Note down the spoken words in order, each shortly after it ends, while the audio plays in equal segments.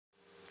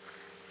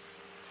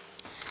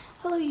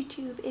Hello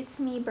YouTube, it's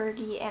me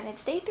Bergie, and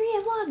it's day 3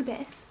 of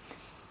Vlogmas.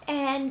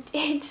 And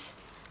it's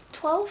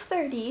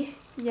 12:30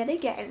 yet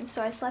again,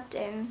 so I slept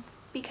in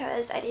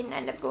because I didn't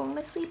end up going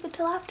to sleep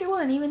until after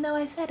 1, even though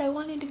I said I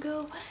wanted to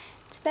go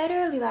to bed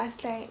early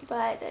last night,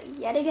 but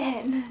yet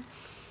again,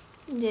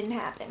 it didn't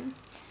happen.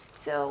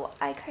 So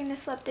I kind of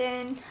slept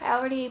in. I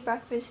already ate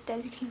breakfast.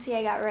 As you can see,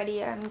 I got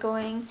ready. I'm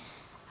going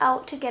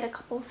out to get a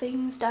couple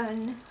things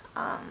done,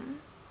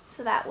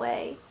 so that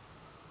way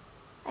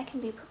I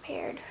can be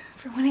prepared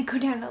for when I go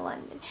down to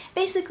London.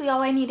 Basically,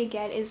 all I need to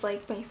get is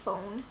like my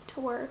phone to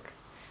work,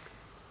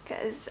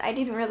 because I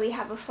didn't really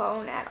have a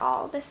phone at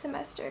all this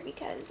semester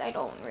because I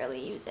don't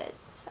really use it.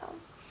 So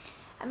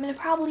I'm gonna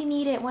probably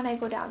need it when I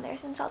go down there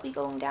since I'll be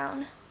going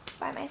down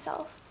by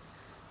myself.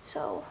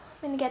 So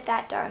I'm gonna get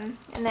that done,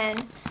 and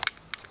then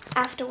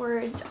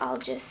afterwards I'll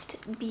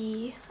just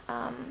be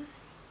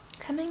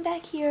coming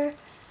back here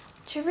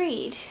to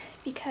read,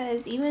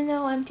 because even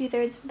though I'm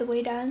 2/3 of the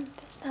way done,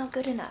 that's not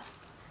good enough.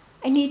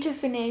 I need to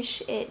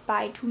finish it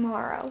by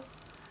tomorrow.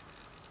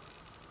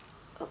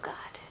 Oh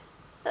god.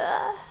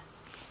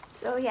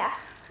 So yeah,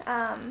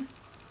 I'm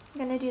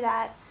gonna do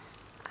that.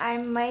 I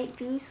might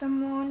do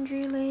some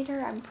laundry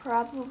later. I'm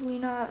probably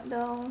not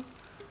though,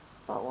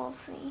 but we'll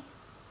see.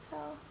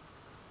 So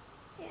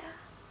yeah,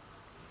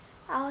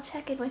 I'll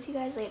check in with you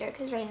guys later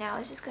because right now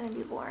it's just gonna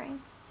be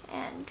boring.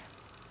 And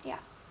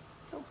yeah,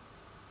 so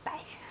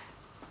bye.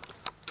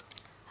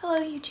 Hello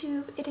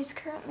YouTube, it is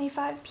currently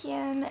 5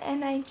 p.m.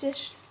 and I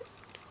just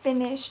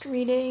finished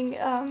reading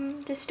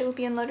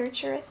Dystopian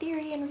Literature, a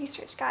Theory and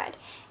Research Guide.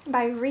 And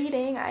by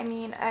reading, I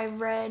mean I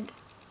read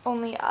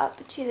only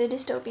up to the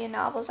dystopian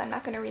novels. I'm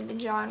not going to read the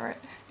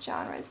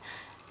genres.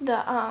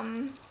 The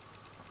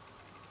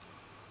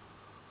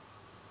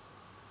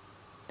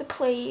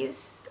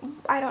plays,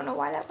 I don't know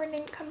why that word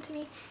didn't come to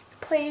me.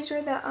 Plays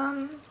or the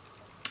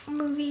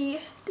movie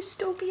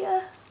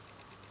dystopia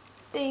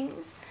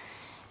things.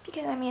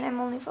 Because I mean I'm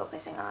only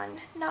focusing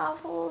on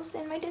novels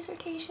in my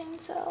dissertation,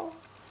 so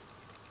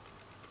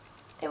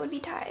it would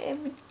be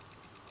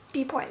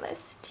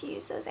pointless to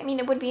use those. I mean,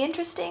 it would be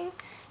interesting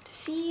to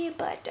see,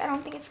 but I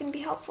don't think it's going to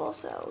be helpful,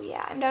 so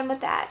yeah, I'm done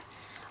with that,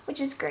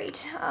 which is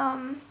great.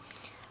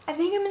 I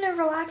think I'm going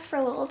to relax for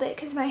a little bit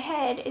because my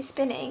head is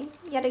spinning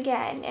yet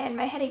again, and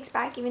my headache's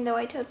back even though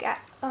I took a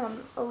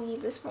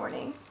leave this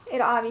morning.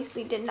 It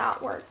obviously did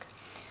not work.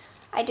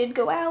 I did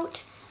go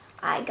out,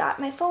 I got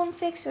my phone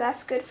fixed, so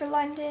that's good for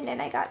London,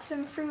 and I got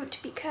some fruit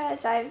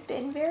because I've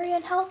been very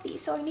unhealthy,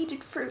 so I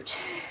needed fruit.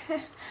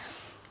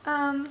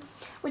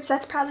 Which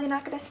that's probably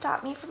not going to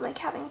stop me from like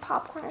having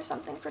popcorn or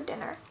something for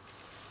dinner.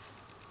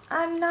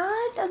 I'm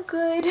not a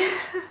good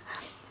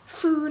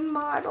food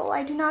model.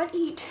 I do not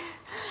eat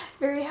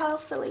very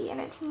healthily,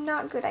 and it's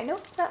not good. I know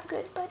it's not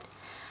good, but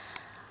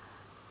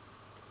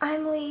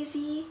I'm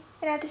lazy,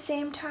 and at the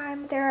same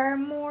time there are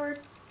more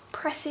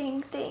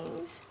pressing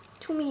things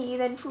to me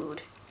than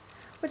food,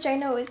 which I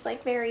know is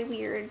like very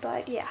weird,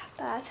 but yeah,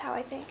 that's how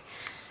I think.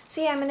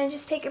 So yeah, I'm gonna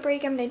just take a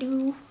break. I'm gonna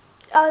do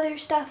other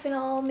stuff and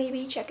I'll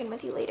maybe check in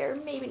with you later.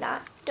 Maybe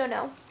not. Don't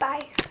know.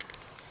 Bye.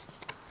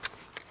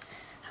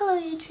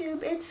 Hello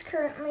YouTube. It's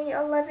currently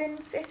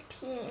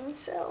 11:15,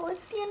 so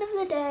it's the end of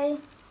the day.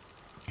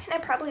 And I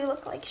probably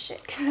look like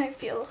shit because I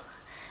feel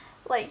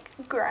like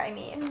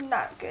grimy and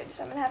not good,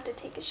 so I'm gonna have to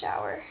take a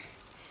shower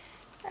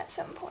at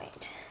some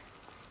point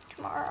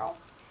tomorrow.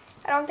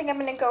 I don't think I'm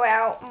gonna go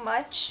out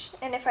much,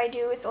 and if I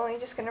do, it's only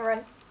just gonna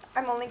run.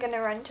 I'm only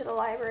gonna run to the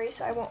library,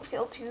 so I won't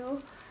feel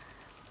too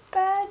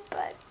bad,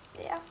 but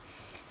yeah.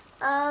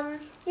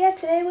 Yeah,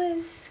 today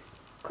was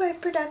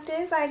quite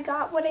productive. I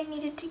got what I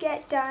needed to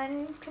get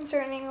done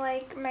concerning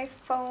like my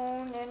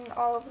phone and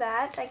all of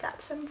that. I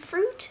got some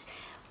fruit,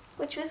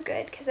 which was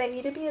good because I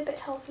need to be a bit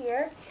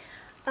healthier.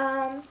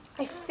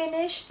 I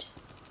finished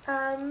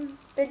the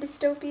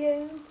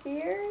dystopian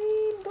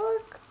theory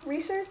book,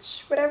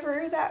 research,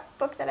 whatever that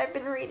book that I've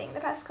been reading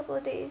the past couple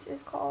of days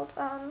is called.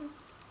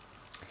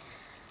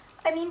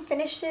 I mean,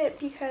 finished it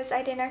because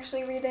I didn't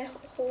actually read the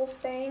whole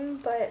thing,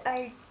 but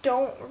I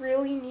don't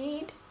really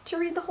need to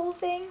read the whole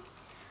thing.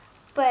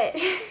 But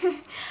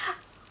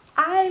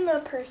I'm a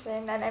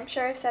person, and I'm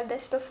sure I've said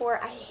this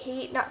before, I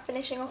hate not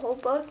finishing a whole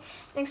book,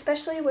 and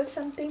especially with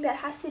something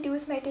that has to do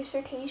with my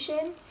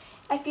dissertation.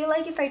 I feel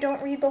like if I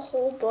don't read the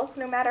whole book,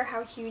 no matter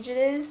how huge it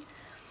is,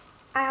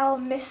 I'll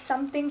miss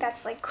something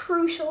that's like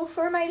crucial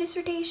for my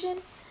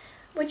dissertation,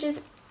 which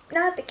is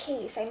not the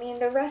case. I mean,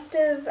 the rest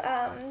of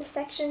the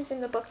sections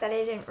in the book that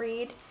I didn't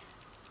read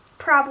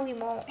probably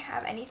won't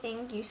have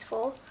anything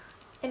useful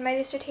in my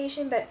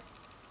dissertation, but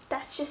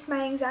that's just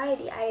my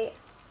anxiety. I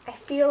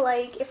feel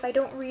like if I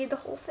don't read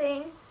the whole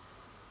thing,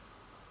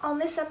 I'll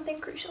miss something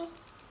crucial,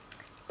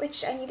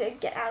 which I need to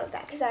get out of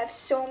that because I have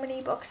so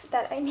many books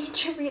that I need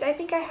to read. I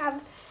think I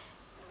have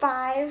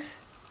 5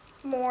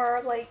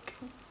 more like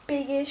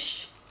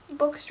big-ish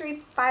books to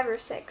read, 5 or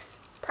 6,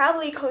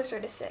 probably closer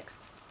to 6.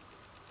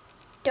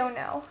 Don't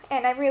know,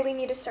 and I really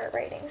need to start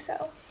writing,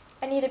 so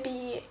I need to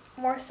be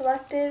more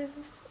selective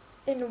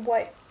in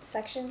what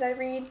sections I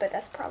read, but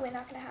that's probably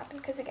not going to happen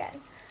because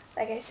again,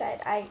 like I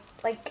said, I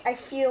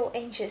feel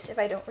anxious if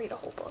I don't read a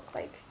whole book.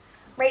 Like,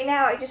 right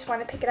now I just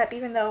want to pick it up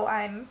even though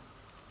I'm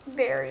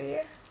very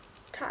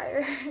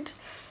tired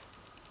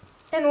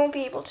and won't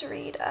be able to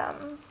read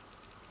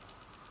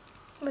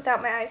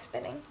without my eyes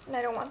spinning, and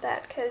I don't want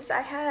that because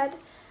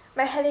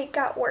my headache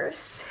got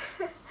worse,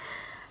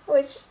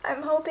 which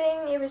I'm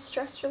hoping it was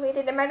stress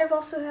related. It might have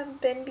also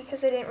have been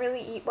because I didn't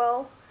really eat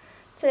well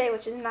today,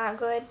 which is not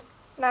good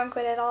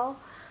at all.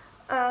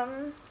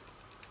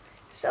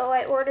 So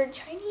I ordered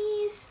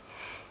Chinese,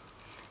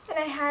 and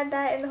I had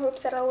that in the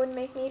hopes that it would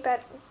make me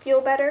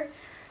feel better.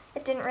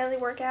 It didn't really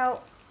work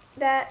out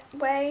that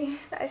way.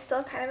 I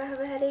still kind of have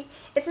a headache.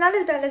 It's not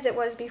as bad as it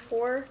was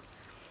before.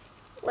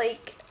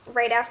 Like,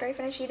 right after I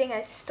finished eating,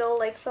 I still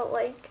like felt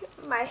like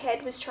my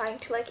head was trying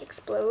to like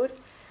explode,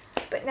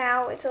 but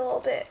now it's a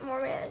little bit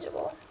more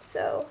manageable.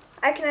 So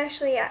I can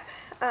actually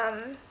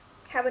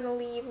have an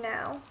leave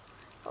now.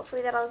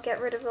 Hopefully that'll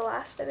get rid of the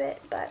last of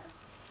it, but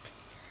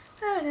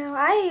I don't know.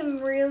 I am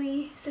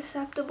really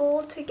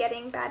susceptible to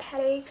getting bad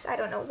headaches. I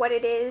don't know what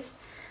it is.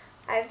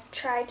 I've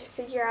tried to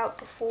figure out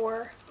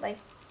before, like,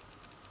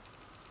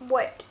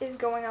 what is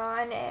going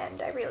on,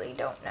 and I really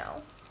don't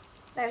know.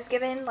 I was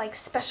given, like,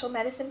 special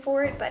medicine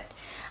for it, but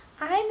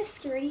I'm a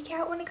scaredy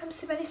cat when it comes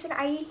to medicine.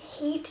 I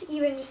hate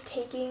even just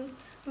taking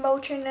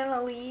Motrin and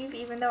Aleve,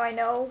 even though I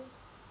know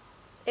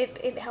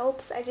it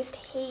helps. I just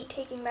hate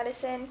taking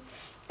medicine,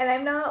 and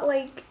I'm not,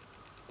 like,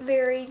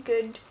 very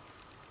good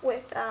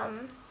with,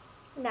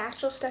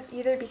 natural stuff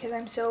either because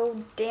I'm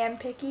so damn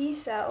picky,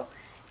 so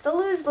it's a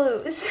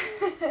lose-lose.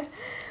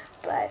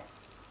 But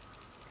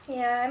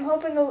yeah, I'm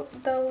hoping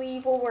the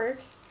leave will work,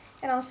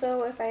 and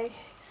also if I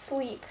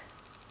sleep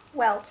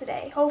well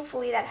today,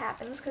 hopefully that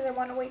happens because I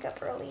want to wake up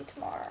early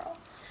tomorrow,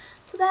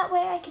 so that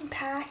way I can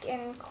pack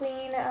and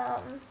clean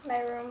my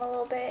room a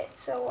little bit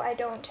so I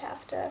don't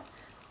have to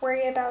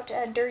worry about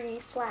a dirty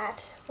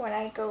flat when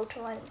I go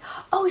to London.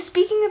 Oh,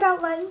 speaking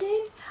about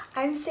London,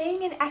 I'm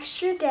staying an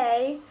extra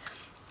day,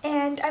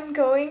 and I'm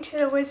going to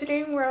the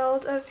Wizarding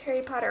World of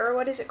Harry Potter, or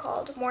what is it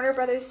called? Warner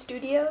Brothers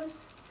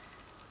Studios?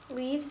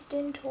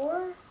 Leavesden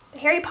Tour? The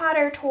Harry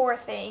Potter tour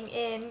thing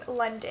in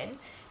London.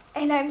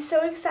 And I'm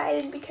so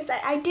excited because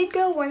I did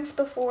go once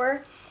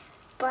before,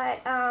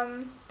 but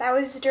that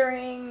was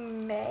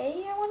during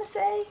May, I want to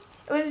say.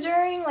 It was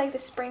during like the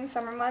spring,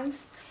 summer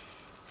months.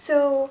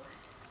 So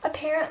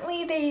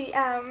apparently they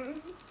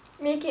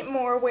make it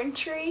more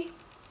wintry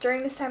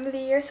during this time of the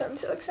year, so I'm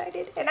so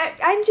excited. And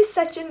I'm just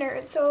such a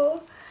nerd,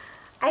 so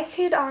I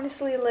could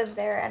honestly live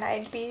there and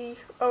I'd be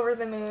over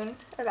the moon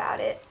about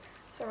it.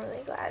 So I'm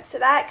really glad. So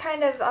that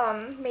kind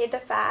of made the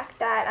fact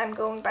that I'm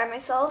going by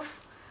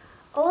myself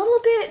a little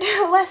bit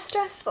less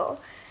stressful,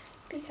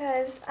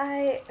 because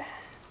I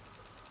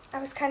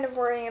was kind of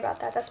worrying about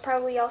that. That's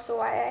probably also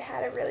why I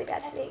had a really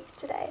bad headache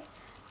today.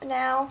 But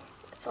now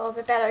it's a little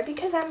bit better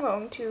because I'm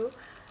going to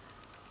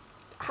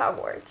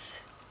Hogwarts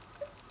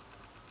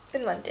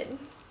in London.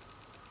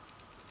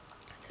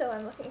 So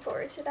I'm looking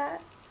forward to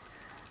that.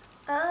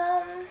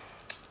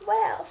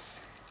 What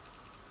else?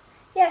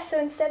 Yeah, so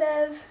instead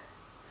of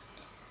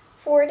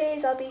 4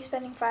 days, I'll be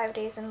spending 5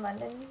 days in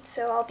London,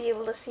 so I'll be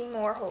able to see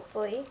more,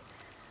 hopefully.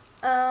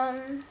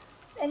 And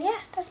yeah,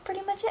 that's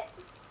pretty much it.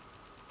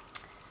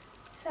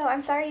 So I'm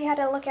sorry you had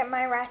to look at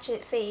my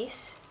ratchet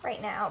face right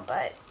now,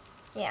 but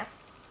yeah.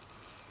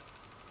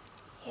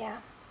 Yeah,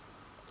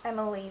 I'm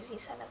a lazy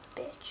son of a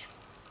bitch.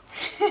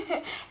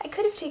 I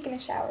could have taken a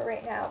shower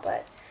right now,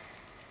 but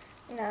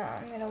no,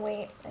 I'm gonna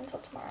wait until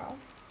tomorrow.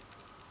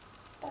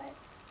 But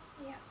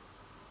yeah.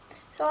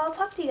 So I'll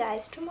talk to you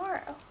guys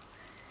tomorrow.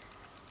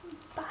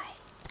 Bye.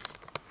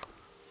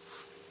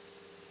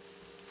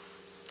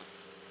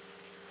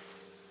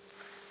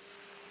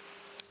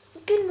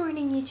 Good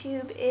morning,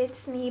 YouTube.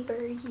 It's me,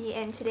 Bergie,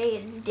 and today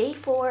is day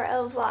 4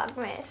 of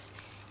Vlogmas.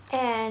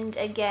 And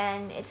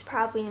again, it's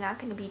probably not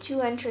going to be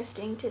too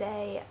interesting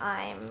today.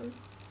 I'm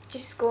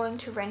just going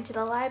to run to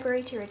the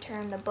library to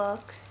return the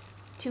books,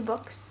 2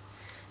 books.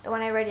 The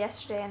one I read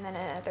yesterday and then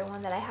another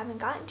one that I haven't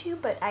gotten to,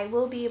 but I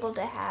will be able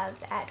to have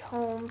at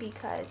home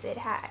because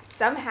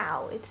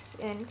somehow it's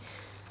in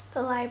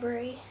the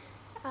library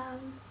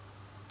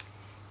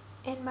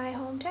in my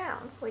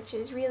hometown, which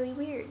is really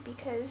weird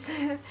because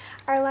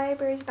our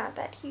library is not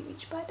that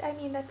huge, but I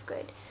mean, that's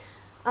good.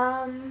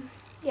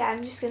 Yeah,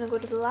 I'm just gonna go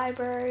to the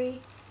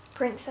library,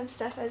 print some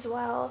stuff as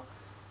well.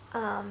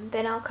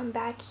 Then I'll come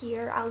back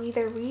here. I'll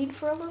either read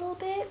for a little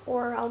bit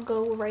or I'll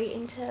go right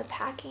into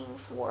packing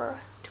for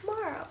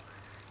tomorrow,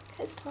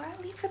 because tomorrow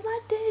I leave for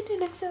London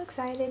and I'm so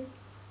excited.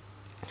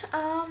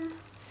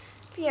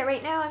 But yeah,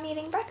 right now I'm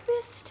eating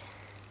breakfast,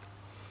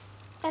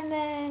 and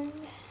then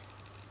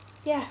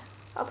yeah,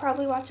 I'll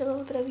probably watch a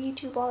little bit of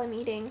YouTube while I'm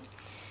eating.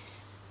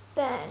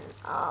 Then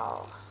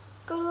I'll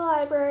go to the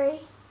library,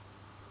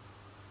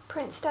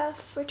 print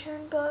stuff,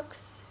 return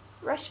books,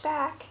 rush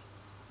back,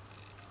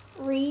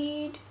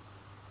 read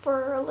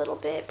for a little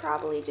bit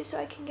probably just so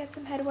I can get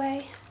some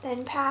headway,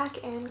 then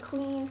pack and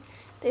clean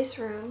this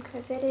room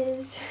because it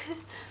is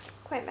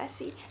quite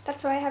messy.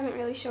 That's why I haven't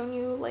really shown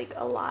you like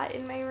a lot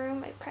in my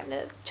room. I've kind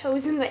of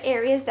chosen the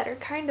areas that are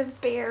kind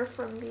of bare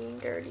from being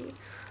dirty.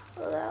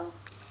 Although,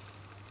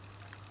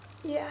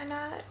 yeah,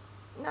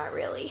 not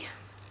really.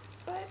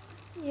 But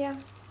yeah.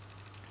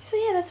 So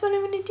yeah, that's what I'm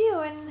gonna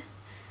do, and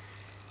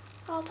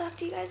I'll talk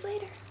to you guys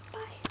later. Bye.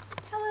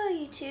 Hello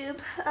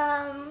YouTube.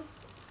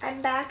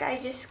 I'm back.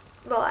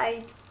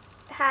 I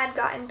had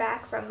gotten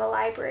back from the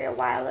library a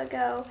while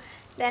ago.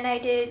 Then I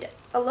did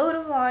a load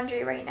of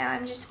laundry. Right now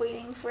I'm just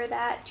waiting for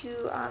that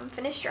to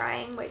finish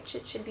drying, which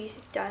it should be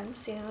done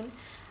soon.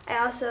 I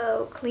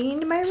also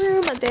cleaned my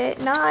room a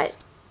bit, not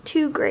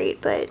too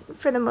great, but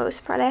for the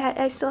most part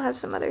I still have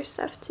some other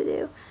stuff to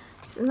do.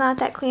 It's not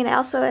that clean. I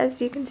also,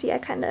 as you can see, I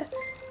kind of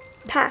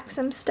packed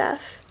some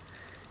stuff,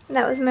 and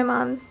that was my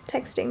mom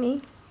texting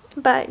me.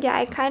 But yeah,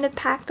 I kind of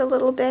packed a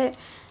little bit.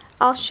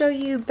 I'll show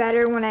you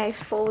better when I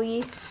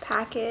fully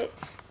pack it,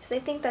 because I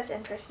think that's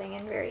interesting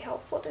and very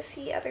helpful to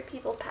see other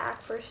people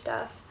pack for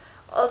stuff.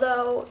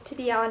 Although, to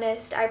be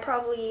honest, I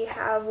probably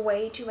have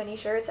way too many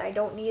shirts. I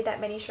don't need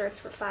that many shirts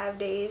for 5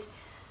 days,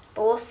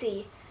 but we'll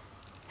see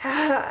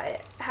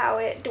how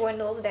it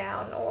dwindles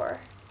down, or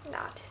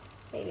not.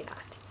 Maybe not.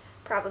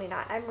 Probably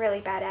not. I'm really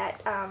bad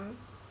at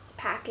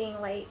packing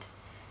late.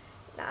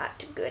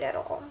 Not good at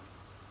all.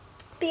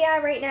 But yeah,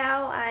 right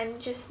now I'm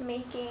just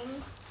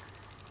making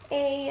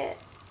a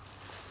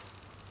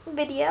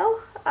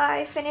video.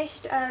 I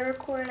finished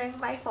recording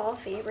my fall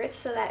favorites,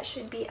 so that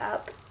should be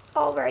up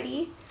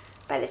already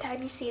by the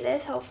time you see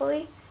this,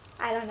 hopefully.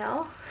 I don't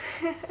know.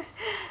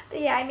 But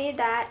yeah, I made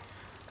that.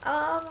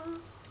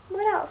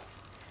 What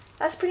else?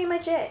 That's pretty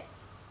much it.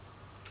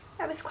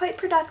 I was quite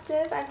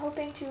productive. I'm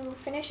hoping to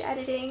finish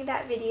editing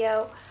that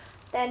video,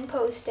 then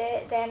post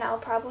it, then I'll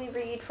probably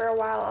read for a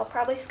while. I'll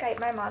probably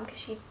Skype my mom because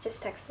she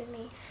just texted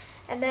me.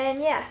 And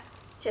then, yeah,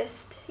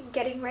 just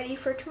getting ready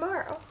for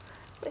tomorrow,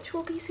 which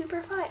will be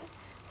super fun.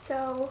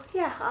 So,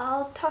 yeah,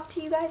 I'll talk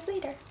to you guys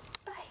later.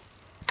 Bye.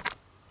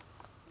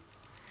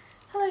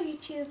 Hello,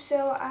 YouTube.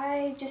 So,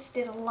 I just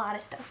did a lot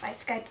of stuff. I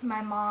Skyped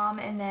my mom,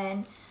 and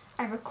then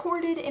I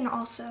recorded and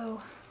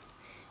also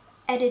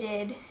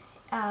edited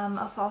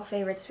a fall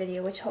favorites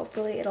video, which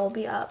hopefully it'll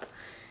be up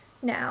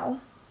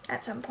now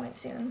at some point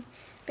soon.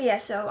 But yeah,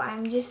 so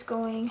I'm just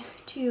going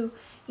to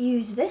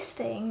use this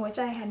thing, which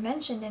I had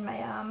mentioned in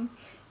my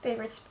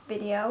favorites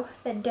video,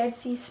 the Dead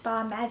Sea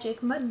Spa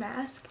Magic Mud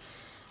Mask,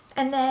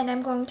 and then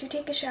I'm going to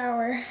take a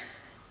shower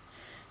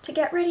to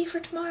get ready for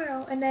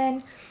tomorrow. And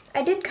then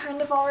I did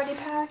kind of already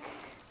pack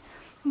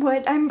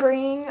what I'm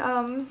bringing.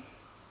 Can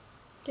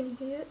you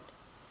see it?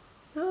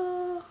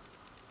 Oh,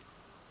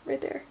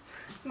 right there.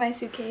 My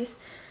suitcase.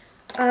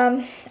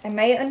 I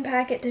might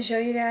unpack it to show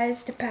you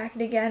guys to pack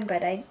it again,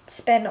 but I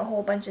spent a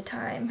whole bunch of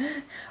time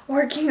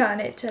working on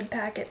it to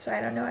pack it, so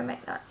I don't know, I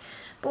might not.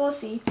 But we'll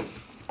see.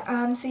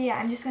 So yeah,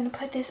 I'm just going to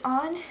put this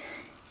on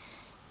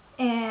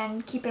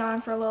and keep it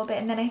on for a little bit,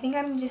 and then I think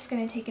I'm just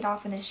going to take it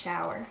off in the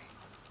shower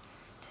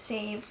to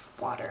save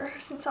water,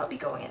 since I'll be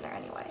going in there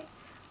anyway.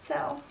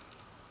 So,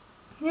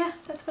 yeah,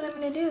 that's what I'm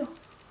going to do.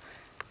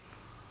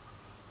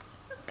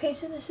 Okay,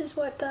 so this is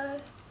what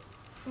the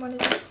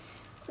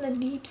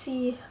deep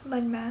sea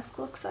mud mask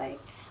looks like.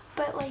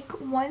 But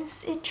like,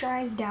 once it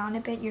dries down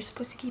a bit, you're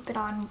supposed to keep it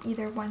on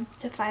either 1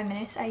 to 5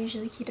 minutes. I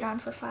usually keep it on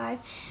for 5.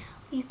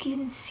 You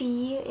can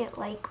see it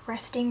like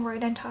resting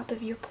right on top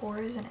of your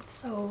pores, and it's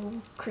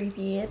so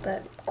creepy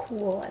but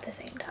cool at the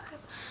same time.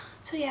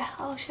 So yeah,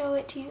 I'll show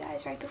it to you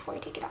guys right before I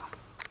take it off.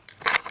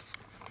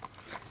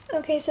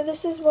 Okay, so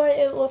this is what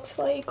it looks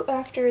like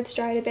after it's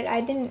dried a bit.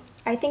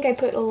 I think I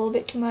put a little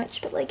bit too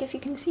much, but like, if you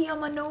can see on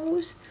my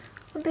nose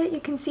a bit, you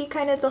can see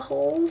kind of the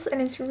holes,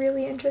 and it's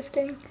really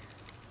interesting.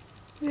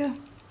 Yeah,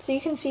 so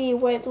you can see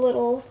what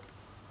little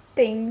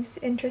things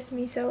interest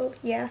me. So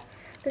yeah,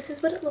 this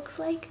is what it looks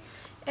like,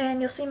 and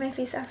you'll see my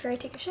face after I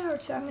take a shower,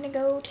 so I'm gonna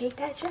go take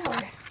that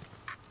shower.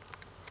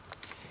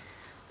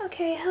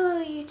 Okay,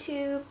 hello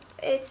YouTube.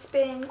 It's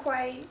been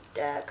quite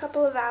a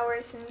couple of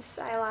hours since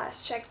I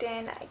last checked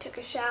in. I took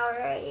a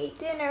shower, I ate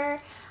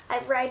dinner, I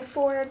read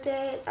for a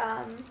bit,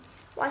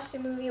 watched a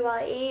movie while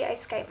I ate, I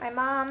Skyped my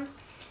mom.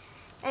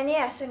 And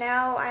yeah, so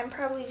now I'm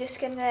probably just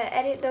going to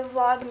edit the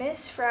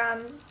Vlogmas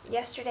from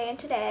yesterday and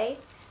today,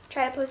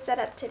 try to post that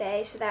up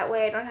today, so that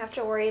way I don't have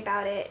to worry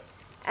about it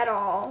at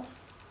all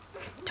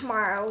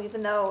tomorrow,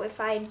 even though if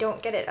I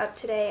don't get it up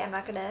today, I'm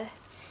not going to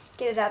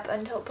get it up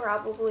until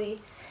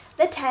probably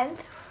the 10th.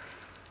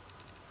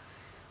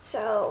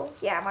 So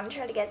yeah, I want to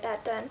try to get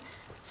that done.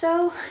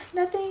 So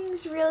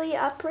nothing's really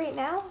up right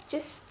now,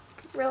 just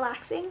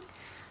relaxing.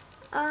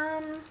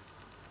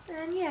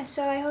 And yeah,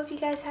 so I hope you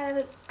guys had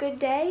a good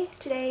day.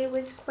 Today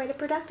was quite a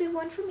productive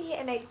one for me,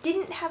 and I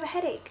didn't have a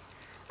headache.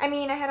 I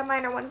mean, I had a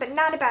minor one, but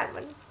not a bad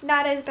one.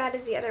 Not as bad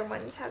as the other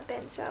ones have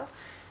been, so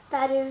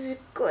that is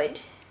good.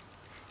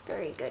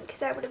 Very good,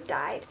 because I would have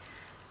died.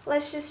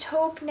 Let's just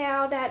hope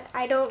now that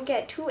I don't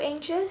get too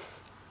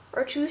anxious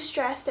or too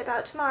stressed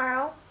about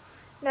tomorrow,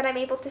 that I'm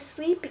able to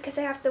sleep, because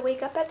I have to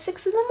wake up at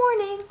 6 in the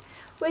morning,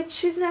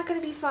 which is not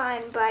going to be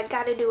fun, but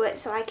gotta do it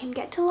so I can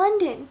get to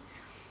London.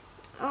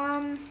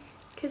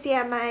 Because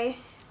yeah,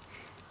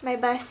 my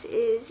bus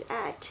is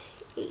at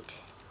 8.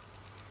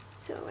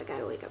 So I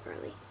gotta wake up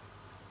early.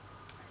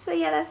 So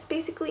yeah, that's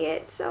basically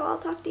it. So I'll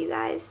talk to you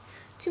guys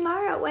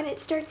tomorrow when it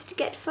starts to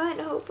get fun,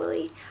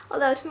 hopefully.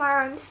 Although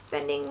tomorrow I'm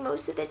spending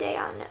most of the day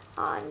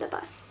on the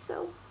bus.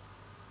 So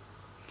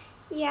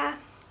yeah,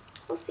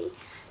 we'll see.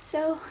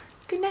 So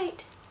good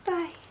night.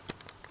 Bye.